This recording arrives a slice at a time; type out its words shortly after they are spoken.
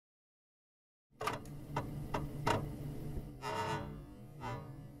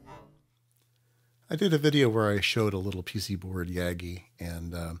I did a video where I showed a little PC board YAGI,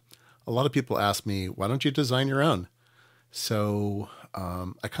 and a lot of people asked me, why don't you design your own? So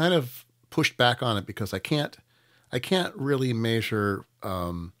I kind of pushed back on it because I can't really measure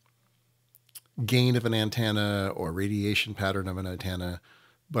gain of an antenna or radiation pattern of an antenna,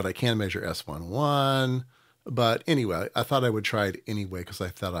 but I can measure S11. But anyway, I thought I would try it anyway because I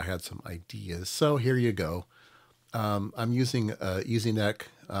thought I had some ideas. So here you go. I'm using EasyNeck,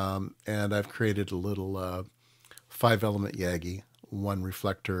 and I've created a little 5-element YAGI, 1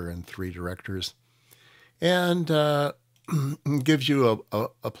 reflector and 3 directors, and gives you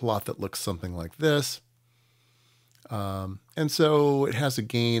a plot that looks something like this. And so it has a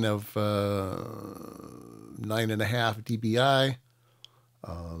gain of 9.5 dBi,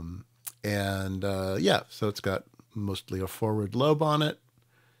 and yeah, so it's got mostly a forward lobe on it.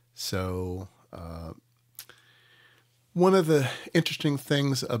 So one of the interesting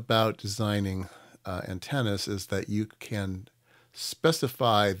things about designing antennas is that you can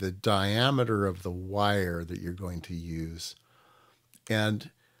specify the diameter of the wire that you're going to use.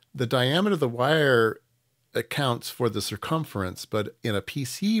 And the diameter of the wire accounts for the circumference, but in a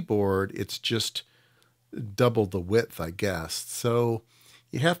PC board, it's just double the width, I guess. So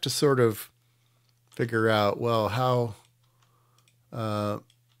you have to sort of figure out, well, how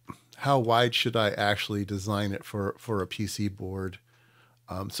wide should I actually design it for a PC board?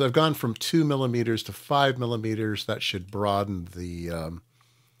 So I've gone from 2 millimeters to 5 millimeters. That should broaden the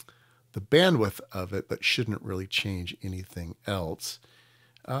bandwidth of it, but shouldn't really change anything else.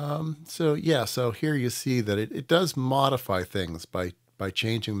 So yeah, so here you see that it does modify things by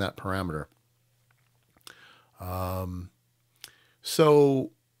changing that parameter.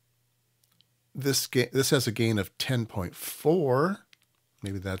 So this has a gain of 10.4.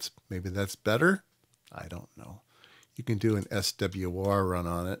 Maybe that's better. I don't know. You can do an SWR run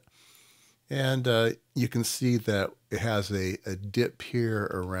on it, and you can see that it has a dip here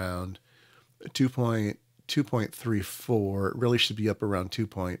around 2.34. It really should be up around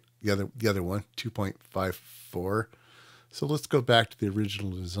the other one, 2.54. So let's go back to the original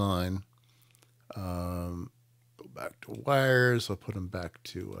design. Go back to wires. I'll put them back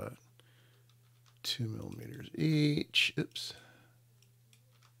to 2 millimeters each. Oops.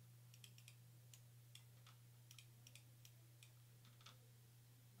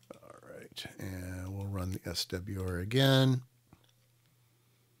 And we'll run the SWR again.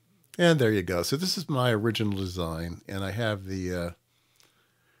 And there you go. So this is my original design, and I have the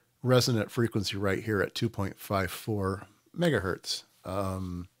resonant frequency right here at 2.54 megahertz,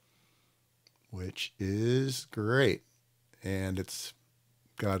 which is great. And it's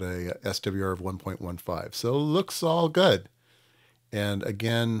got a SWR of 1.15. So it looks all good. And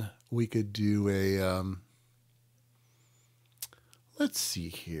again, we could do a... let's see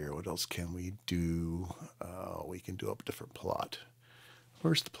here. What else can we do? We can do a different plot.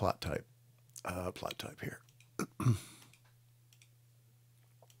 Where's the plot type? Plot type here.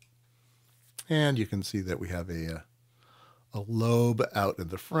 And you can see that we have a lobe out in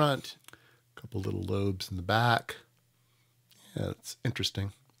the front, a couple little lobes in the back. Yeah, it's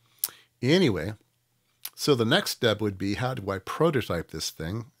interesting. Anyway, so the next step would be, how do I prototype this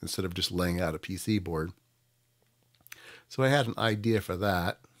thing instead of just laying out a PC board? So I had an idea for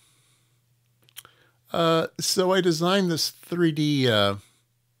that. So I designed this 3D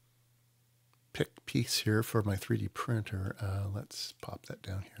piece here for my 3D printer. Let's pop that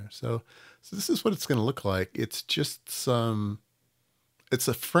down here. So this is what it's going to look like. It's just it's a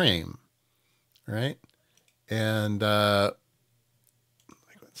frame, right? And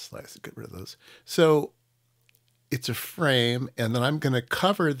slice it, get rid of those. So it's a frame, and then I'm going to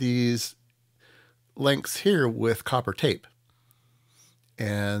cover these lengths here with copper tape.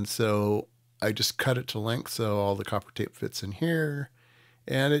 And so I just cut it to length so all the copper tape fits in here,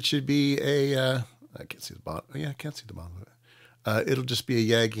 and it should be a I can't see the bottom. Oh, yeah, I can't see the bottom of it. It'll just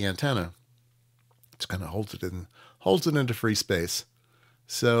be a YAGI antenna. It's kind of holds it into free space.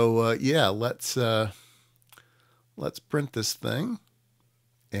 So yeah, let's print this thing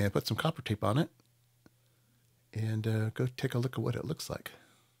and put some copper tape on it, and go take a look at what it looks like.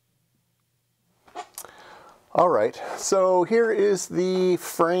 All right, so here is the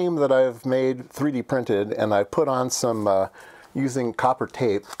frame that I've made 3D printed, and I put on some, using copper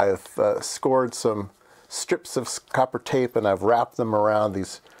tape, I've scored some strips of copper tape, and I've wrapped them around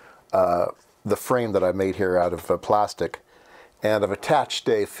these, the frame that I made here out of plastic. And I've attached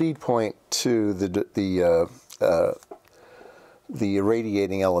a feed point to the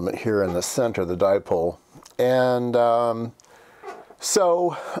irradiating element here in the center, the dipole. And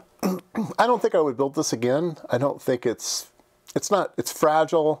so I don't think I would build this again. I don't think it's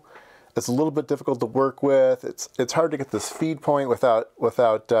fragile. It's a little bit difficult to work with. It's hard to get this feed point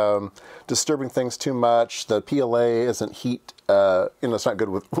without disturbing things too much. The PLA isn't heat, it's not good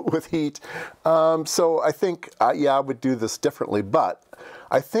with heat. So I think, yeah, I would do this differently. But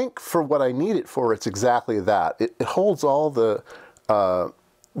I think for what I need it for, it's exactly that. It holds all the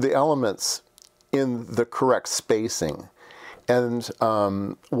elements in the correct spacing. And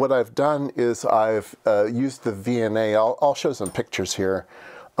what I've done is I've used the VNA. I'll show some pictures here.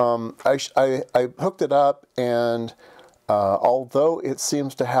 I hooked it up, and although it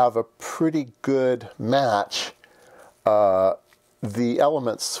seems to have a pretty good match, the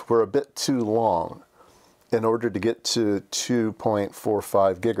elements were a bit too long in order to get to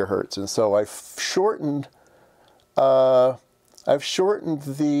 2.45 gigahertz. And so I've shortened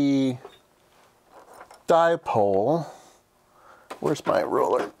the dipole. Where's my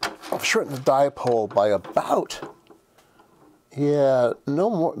ruler? I've shortened the dipole by about, yeah, no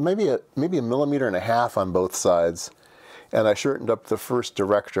more, maybe a millimeter and a half on both sides. And I shortened up the first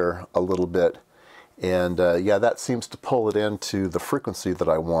director a little bit. And yeah, that seems to pull it into the frequency that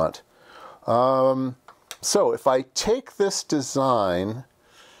I want. So if I take this design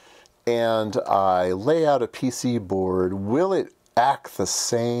and I lay out a PC board, will it act the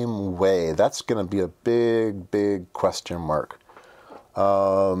same way? That's going to be a big, big question mark.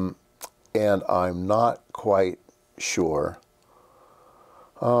 And I'm not quite sure.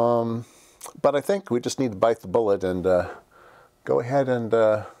 But I think we just need to bite the bullet and go ahead and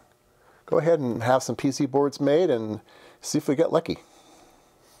have some PC boards made and see if we get lucky.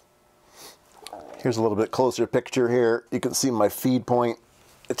 Here's a little bit closer picture here. You can see my feed point.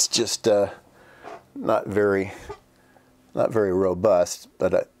 It's just not very robust,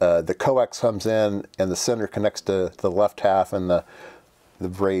 but the coax comes in and the center connects to the left half, and the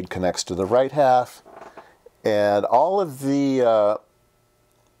braid connects to the right half. And all of the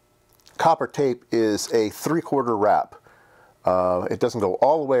copper tape is a 3/4 wrap. It doesn't go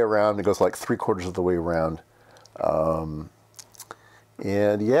all the way around. It goes like 3/4 of the way around.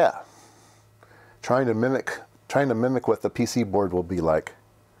 And yeah, trying to mimic what the PC board will be like.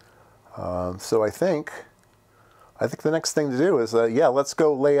 So I think the next thing to do is, yeah, let's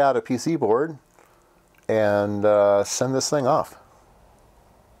go lay out a PC board and send this thing off.